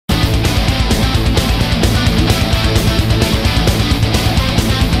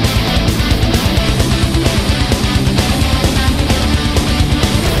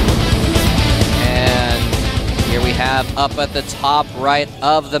up at the top right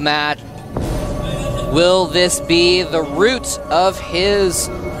of the map. Will this be the root of his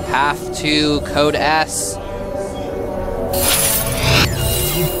path to Code S?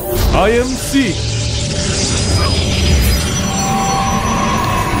 IMC.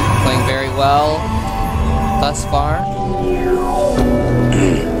 Playing very well thus far.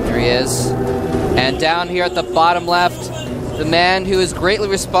 There he is. And down here at the bottom left, the man who is greatly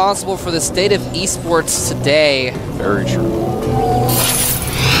responsible for the state of esports today. Very true.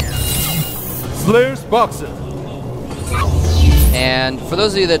 Slayer's Boxer. And for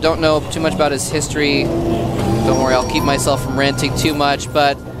those of you that don't know too much about his history, don't worry, I'll keep myself from ranting too much,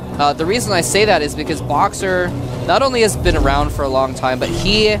 but the reason I say that is because Boxer not only has been around for a long time, but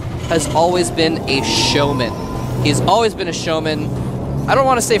he has always been a showman. He's always been a showman. I don't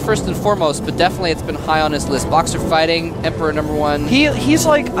want to say first and foremost, but definitely it's been high on his list. Boxer fighting, Emperor #1. He's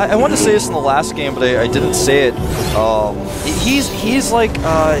like, I wanted to say this in the last game, but I didn't say it. He's like,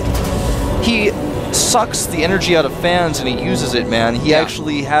 he sucks the energy out of fans and he uses it, man. He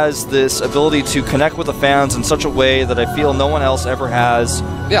actually has this ability to connect with the fans in such a way that I feel no one else ever has.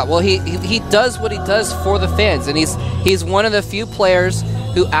 Yeah, well, he does what he does for the fans, and he's one of the few players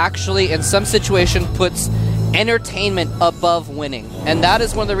who actually, in some situation, puts entertainment above winning. And that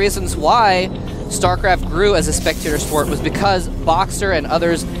is one of the reasons why StarCraft grew as a spectator sport, was because Boxer and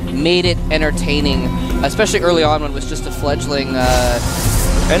others made it entertaining, especially early on when it was just a fledgling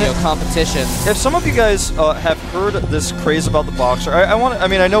competition. If some of you guys have heard this craze about the Boxer, I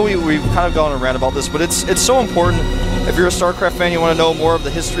mean, I know we've kind of gone around about this, but it's so important. If you're a StarCraft fan, you want to know more of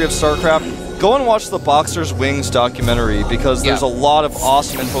the history of StarCraft, go and watch the Boxer's Wings documentary, because there's a lot of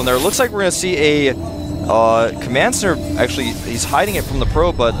awesome info in there. It looks like we're going to see a Command Center. Actually, he's hiding it from the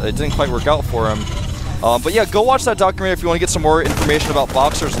pro, but it didn't quite work out for him. But yeah, go watch that documentary if you want to get some more information about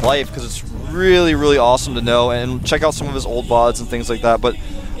Boxer's life, because it's really, really awesome to know, and check out some of his old VODs and things like that. But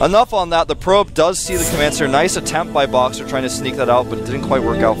enough on that. The probe does see the Command Center. Nice attempt by Boxer trying to sneak that out, but it didn't quite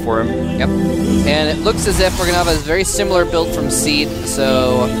work out for him. Yep. And it looks as if we're going to have a very similar build from Seed,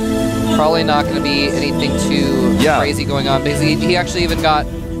 so probably not going to be anything too crazy going on. Basically, he actually even got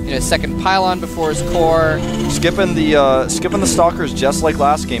second pylon before his core. Skipping the Stalkers just like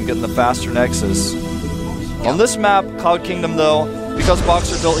last game, getting the faster Nexus. On this map, Cloud Kingdom, though, because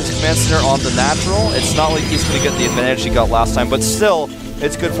Boxer built his Command Center on the natural, it's not like he's going to get the advantage he got last time, but still,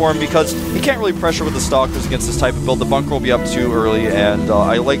 it's good for him because he can't really pressure with the Stalkers against this type of build. The bunker will be up too early, and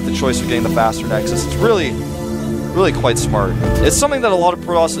I like the choice of getting the faster Nexus. It's really quite smart. It's something that a lot of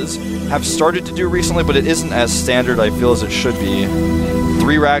Protosses have started to do recently, but it isn't as standard, I feel, as it should be.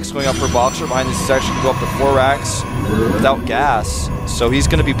 3 racks going up for Boxer. Behind this, he's actually going to go up to 4 racks without gas. So he's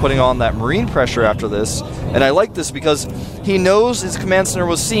going to be putting on that Marine pressure after this. And I like this because he knows his Command Center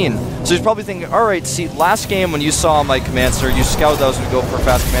was seen. So he's probably thinking, all right, see, last game when you saw my Command Center, you scouted that I was going to go for a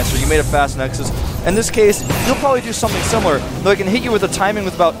fast Command Center. You made a fast Nexus. In this case, you'll probably do something similar. Though I can hit you with a timing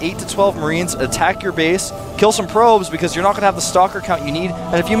with about 8 to 12 Marines, attack your base, kill some probes because you're not going to have the Stalker count you need.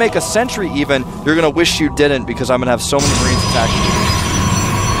 And if you make a sentry even, you're going to wish you didn't because I'm going to have so many Marines attacking you.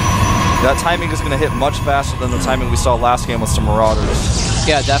 That timing is going to hit much faster than the timing we saw last game with some Marauders.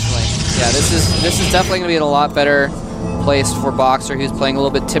 Yeah, definitely. Yeah, this is definitely going to be in a lot better place for Boxer, who's playing a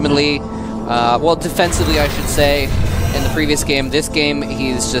little bit timidly. Well, defensively, I should say, in the previous game. This game,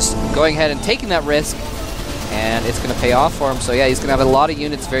 he's just going ahead and taking that risk, and it's going to pay off for him. So yeah, he's going to have a lot of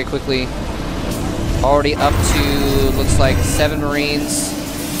units very quickly. Already up to, looks like 7 Marines.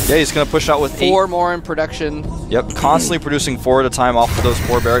 Yeah, he's going to push out with 4 more in production. Yep, constantly producing 4 at a time off of those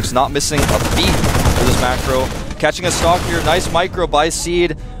 4 barracks, not missing a beat for this macro. Catching a Stalker here, nice micro by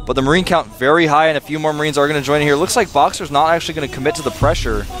Seed, but the Marine count very high, and a few more Marines are going to join in here. Looks like Boxer's not actually going to commit to the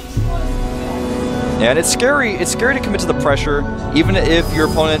pressure. And it's scary to commit to the pressure, even if your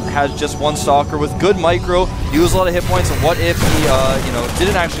opponent has just 1 Stalker with good micro, use a lot of hit points, and what if he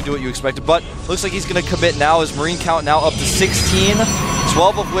didn't actually do what you expected. But looks like he's going to commit now. His Marine count now up to 16,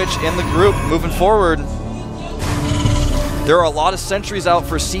 12 of which in the group. Moving forward, there are a lot of sentries out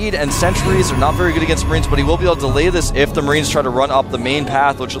for Seed, and sentries are not very good against Marines, but he will be able to delay this if the Marines try to run up the main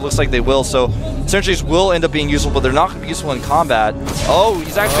path, which it looks like they will. So sentries will end up being useful, but they're not going to be useful in combat. Oh,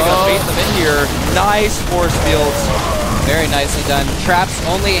 he's actually going to bait them in here. Nice force fields. Very nicely done. Traps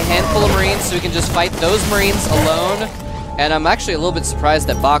only a handful of Marines, so we can just fight those Marines alone. And I'm actually a little bit surprised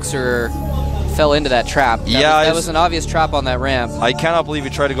that Boxer fell into that trap. That was an obvious trap on that ramp. I cannot believe he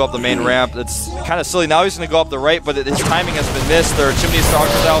tried to go up the main ramp. It's kind of silly. Now he's going to go up the right, but his timing has been missed. There are too many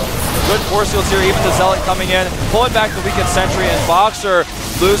Stalkers out. Good force fields here. Even the Zealot coming in, pulling back the weakened sentry, and Boxer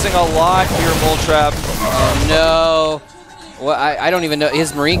losing a lot here. Mole trap. Oh no! Well, I don't even know.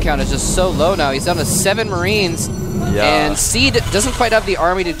 His Marine count is just so low now. He's down to 7 Marines. And Seed doesn't quite have the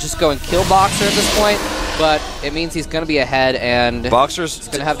army to just go and kill Boxer at this point, but it means he's going to be ahead, and Boxer's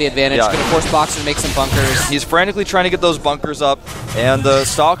going to have the advantage. Going to force Boxer to make some bunkers. He's frantically trying to get those bunkers up, and the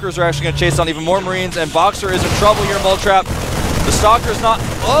Stalkers are actually going to chase down even more Marines, and Boxer is in trouble here, Moltrap. The Stalker's not...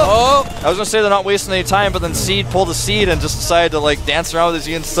 I was going to say they're not wasting any time, but then Seed pulled a Seed and just decided to like dance around with his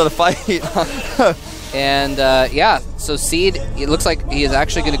units instead of fight. And yeah, so Seed, it looks like he is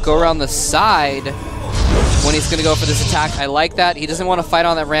actually going to go around the side when he's going to go for this attack. I like that. He doesn't want to fight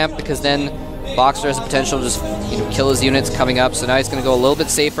on that ramp because then Boxer has the potential to just kill his units coming up. So now he's going to go a little bit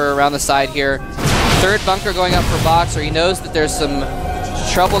safer around the side here. Third bunker going up for Boxer. He knows that there's some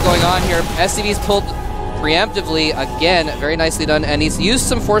trouble going on here. SCV's pulled preemptively again, very nicely done, and he's used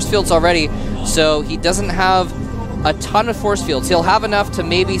some force fields already, so he doesn't have a ton of force fields. He'll have enough to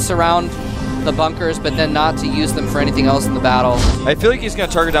maybe surround the bunkers, but then not to use them for anything else in the battle. I feel like he's going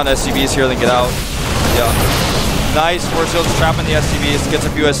to target down SCVs here, then get out. Yeah. Nice force fields, trapping the SCVs, gets a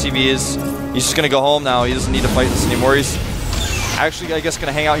few SCVs. He's just going to go home now. He doesn't need to fight this anymore. He's actually, I guess, going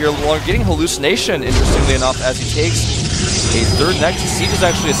to hang out here a little longer, getting hallucination, interestingly enough, as he takes a third Nexus. Siege has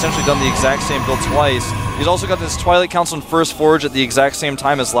actually essentially done the exact same build twice. He's also got this Twilight Council and First Forge at the exact same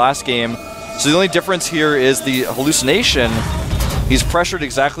time as last game. So the only difference here is the hallucination. He's pressured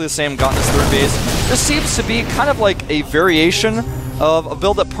exactly the same, gotten his third base. This seems to be kind of like a variation of a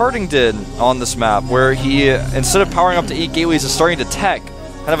build that Parting did on this map, where he, instead of powering up to 8 gateways, is starting to tech.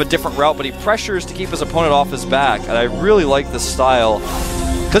 Kind of a different route, but he pressures to keep his opponent off his back. And I really like this style,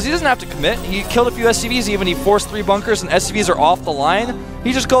 because he doesn't have to commit. He killed a few SCVs even. He forced 3 bunkers, and SCVs are off the line.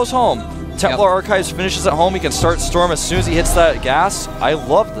 He just goes home. Templar Archives finishes at home. He can start Storm as soon as he hits that gas. I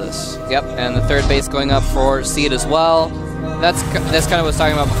love this. Yep, and the third base going up for Seed as well. That's kind of what I was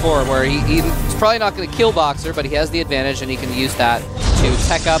talking about before, where he's probably not going to kill Boxer, but he has the advantage, and he can use that to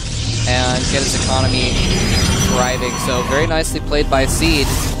tech up and get his economy thriving. So very nicely played by Seed.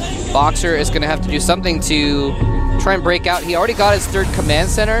 Boxer is going to have to do something to try and break out. He already got his third command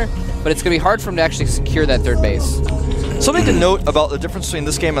center, but it's going to be hard for him to actually secure that third base. Something to note about the difference between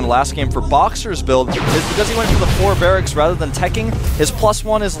this game and last game for Boxer's build is because he went for the 4 barracks rather than teching, his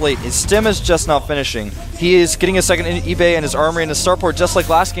 +1 is late. His stim is just now finishing. He is getting a second eBay and his armory and his starport just like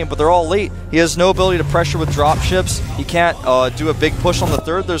last game, but they're all late. He has no ability to pressure with drop ships. He can't do a big push on the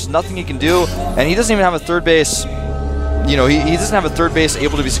third. There's nothing he can do, and he doesn't even have a third base. You know, he doesn't have a third base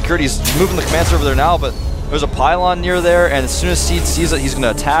able to be secured. He's moving the command server there now, but there's a pylon near there, and as soon as Seed sees that he's going to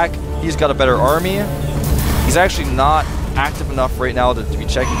attack, he's got a better army. He's actually not active enough right now to be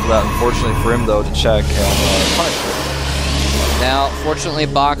checking for that, unfortunately for him, though, to check and punish it. Now, fortunately,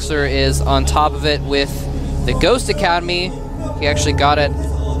 Boxer is on top of it with the Ghost Academy. He actually got it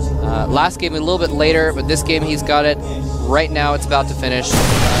last game a little bit later, but this game he's got it right now. It's about to finish.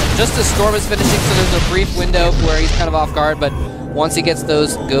 Just as Storm is finishing, so there's a brief window where he's kind of off guard, but once he gets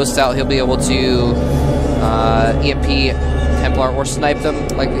those Ghosts out, he'll be able to EMP Templar or snipe them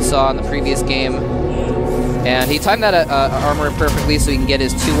like we saw in the previous game. And he timed that armor perfectly so he can get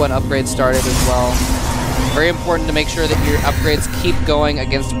his 2-1 upgrade started as well. Very important to make sure that your upgrades keep going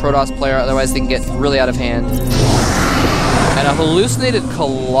against a Protoss player, otherwise they can get really out of hand. And a hallucinated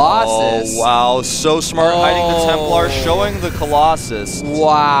Colossus. Oh, wow. So smart, hiding the Templar, showing the Colossus.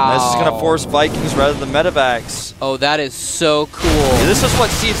 Wow. This is going to force Vikings rather than medevacs. Oh, that is so cool. Yeah, this is what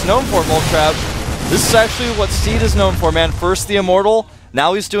Seed's known for, Moltrap. This is actually what Seed is known for, man. First the Immortal,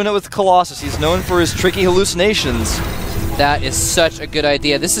 now he's doing it with Colossus. He's known for his tricky hallucinations. That is such a good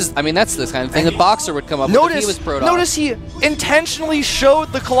idea. This is, I mean, that's the kind of thing the Boxer would come up with if he was Protoss. Notice he intentionally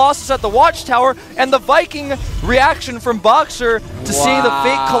showed the Colossus at the Watchtower, and the Viking reaction from Boxer to seeing the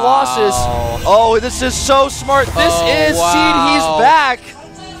fake Colossus. Oh, this is so smart. This is Seed. He's back.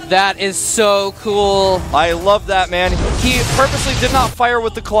 That is so cool. I love that, man. He purposely did not fire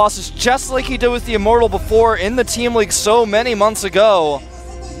with the Colossus, just like he did with the Immortal before in the Team League so many months ago.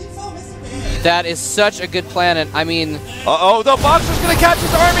 That is such a good plan, and I mean... Uh-oh, the Boxer's going to catch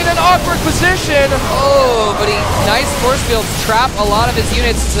his army in an awkward position! Oh, but nice force fields trap a lot of his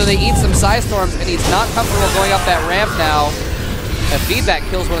units so they eat some Psy Storms, and he's not comfortable going up that ramp now. A feedback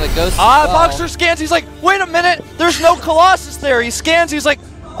kills one of the ghosts as well. Boxer scans, he's like, wait a minute, there's no Colossus there! He scans, he's like,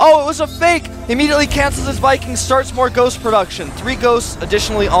 oh, it was a fake! Immediately cancels his Viking, starts more ghost production. 3 ghosts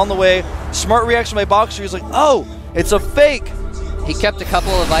additionally on the way. Smart reaction by Boxer, he's like, oh, it's a fake! He kept a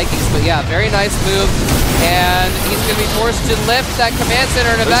couple of Vikings, but yeah, very nice move. And he's going to be forced to lift that command center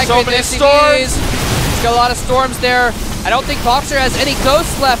and evacuate the SCVs. He's got a lot of storms there. I don't think Boxer has any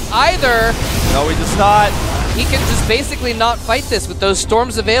ghosts left either. No, he does not. He can just basically not fight this with those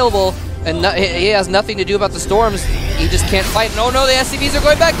storms available, and he has nothing to do about the storms. He just can't fight. No, the SCVs are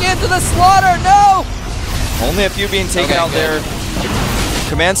going back into the slaughter. No! Only a few being taken out there.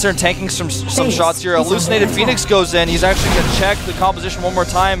 Command Center tanking some shots here. Hallucinated Phoenix goes in. He's actually going to check the composition one more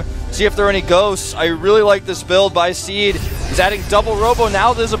time, see if there are any ghosts. I really like this build by Seed. He's adding double robo.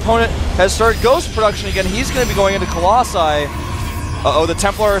 Now that his opponent has started ghost production again, he's going to be going into Colossi. Uh-oh, the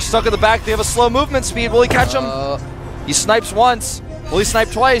Templar are stuck at the back. They have a slow movement speed. Will he catch him? He snipes once. Will he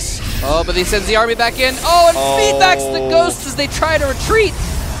snipe twice? Oh, but he sends the army back in. Oh, and feedbacks the ghosts as they try to retreat.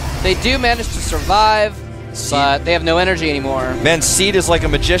 They do manage to survive, but they have no energy anymore. Man, Seed is like a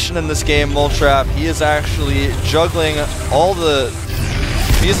magician in this game, Moltrap. He is actually juggling all the...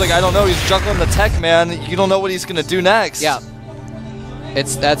 He's like, I don't know, he's juggling the tech, man. You don't know what he's going to do next. Yeah.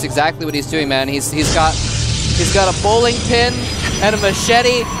 That's exactly what he's doing, man. He's got a bowling pin and a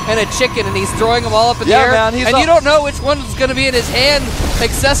machete and a chicken, and he's throwing them all up in the air. Man, and you don't know which one's going to be in his hand,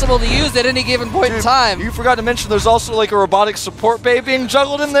 accessible to use at any given point in time. You forgot to mention there's also like a robotic support bay being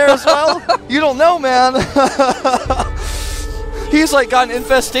juggled in there as well. You don't know, man. He's like got an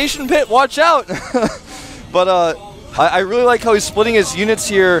infestation pit. Watch out. But I really like how he's splitting his units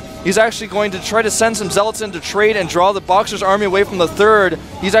here. He's actually going to try to send some Zealots in to trade and draw the Boxer's army away from the third.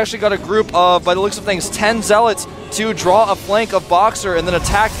 He's actually got a group of, by the looks of things, 10 Zealots to draw a flank of Boxer and then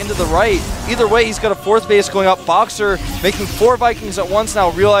attack into the right. Either way, he's got a fourth base going up. Boxer making 4 Vikings at once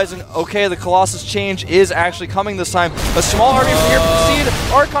now, realizing, okay, the Colossus change is actually coming this time. A small army from here from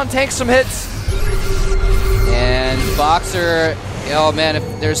Seed. Archon tanks some hits. And Boxer, oh man,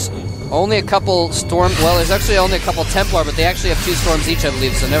 if there's only a couple Storm, well, there's actually only a couple Templar, but they actually have 2 Storms each, I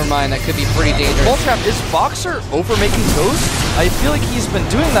believe, so never mind, that could be pretty dangerous. Moltrap, is Boxer over making ghosts? I feel like he's been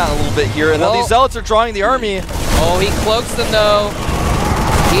doing that a little bit here, and now these Zealots are drawing the army. Oh, he cloaks them, though.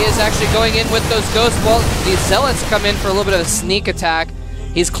 He is actually going in with those ghosts. Well, these Zealots come in for a little bit of a sneak attack.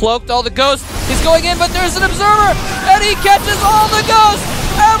 He's cloaked all the ghosts. He's going in, but there's an Observer, and he catches all the ghosts.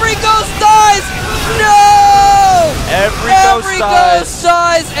 Every ghost dies. No! Every ghost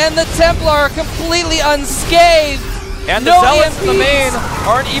dies, and the Templar are completely unscathed. And the Zealots in the main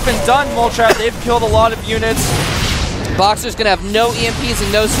aren't even done, Moltrap. They've killed a lot of units. Boxer's gonna have no EMPs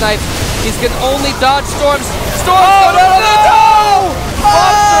and no snipes. He's gonna only dodge storms. Storms! No!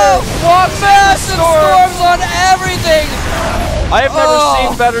 Boxer walks massive storms on everything. I have never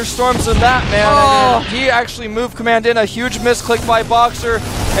seen better storms than that, man. And he actually moved command in, a huge misclick by Boxer.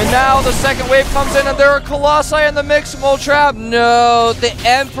 And now the second wave comes in, and there are Colossi in the mix, Moltrap. No, the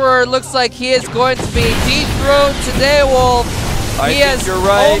Emperor looks like he is going to be dethroned today, Wolf. He has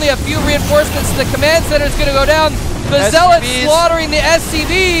only a few reinforcements. The command center is going to go down. The Zealots slaughtering the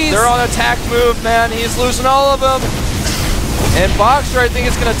SCVs. They're on attack move, man. He's losing all of them. And Boxer, I think,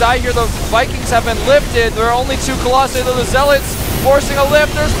 is going to die here. The Vikings have been lifted. There are only 2 Colossi, though the Zealots forcing a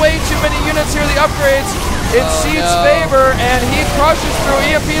lift. There's way too many units here. The upgrades in Seed's favor, and he crushes through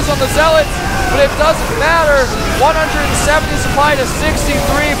EMPs on the Zealots, but it doesn't matter. 170 supply to 63.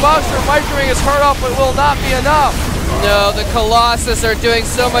 Boxer microing his heart off, but will not be enough. No, the Colossus are doing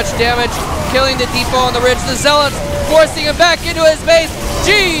so much damage, killing the depot on the ridge. The Zealots forcing him back into his base.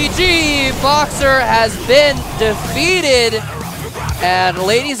 GG! Boxer has been defeated. And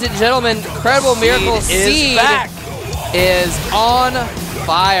ladies and gentlemen, incredible miracle, Seed is on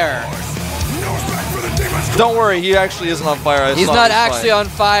fire. Don't worry, he actually isn't on fire. He's not actually on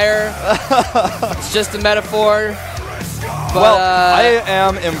fire. It's just a metaphor. But, well, I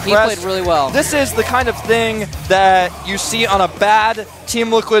am impressed. He played really well. This is the kind of thing that you see on a bad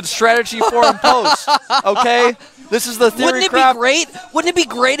Team Liquid strategy forum post, okay? This is the theory. Wouldn't it be great? Wouldn't it be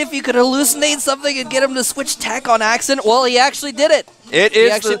great if you could hallucinate something and get him to switch tech on accident? Well, he actually did it. He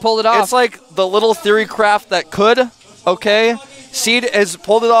actually pulled it off. It's like the little theory craft that could, okay? Seed has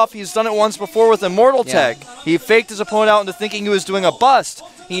pulled it off. He's done it once before with Immortal Tech. He faked his opponent out into thinking he was doing a bust.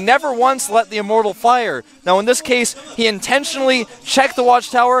 He never once let the Immortal fire. Now, in this case, he intentionally checked the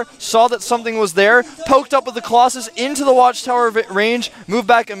Watchtower, saw that something was there, poked up with the Colossus into the Watchtower range, moved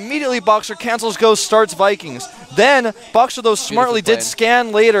back immediately. Boxer cancels Ghost, starts Vikings. Then, Boxer, though, smartly did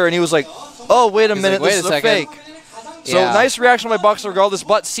scan later, and he was like, oh, wait a minute, this is a fake. So nice reaction by Boxer regardless,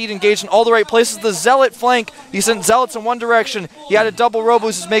 but Seed engaged in all the right places. The Zealot flank, he sent Zealots in one direction. He had a double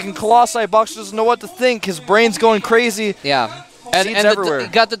Robos, he's making Colossi. Boxer doesn't know what to think. His brain's going crazy. Yeah. And everywhere. He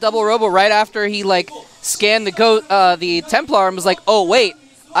got the double Robo right after he scanned the Templar and was like, oh wait,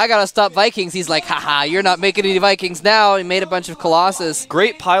 I gotta stop Vikings. He's like, haha, you're not making any Vikings now. He made a bunch of Colossus.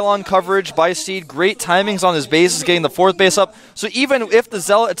 Great pylon coverage by Seed. Great timings on his bases, getting the fourth base up. So even if the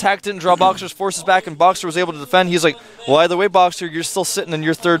Zealot attack didn't draw Boxer's forces back and Boxer was able to defend, he's like, well, either way, Boxer, you're still sitting in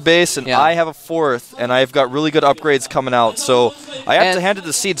your third base, and I have a fourth, and I've got really good upgrades coming out. So I have to hand it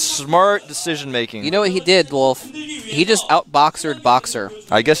to Seed. Smart decision making. You know what he did, Wolf? he just outboxered Boxer.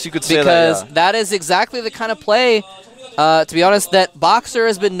 I guess you could say that, because that is exactly the kind of play, to be honest, that Boxer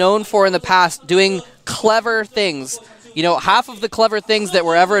has been known for in the past, doing clever things. You know, half of the clever things that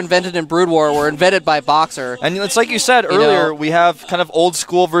were ever invented in Brood War were invented by Boxer. And it's like you said earlier, we have kind of old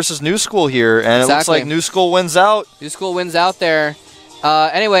school versus new school here, and it looks like new school wins out. New school wins out there.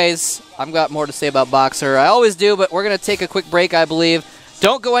 Anyways, I've got more to say about Boxer. I always do, but we're going to take a quick break, I believe.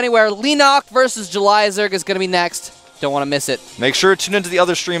 Don't go anywhere. Lenok versus Jelizerg is going to be next. Don't want to miss it. Make sure to tune into the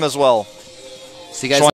other stream as well. See you guys.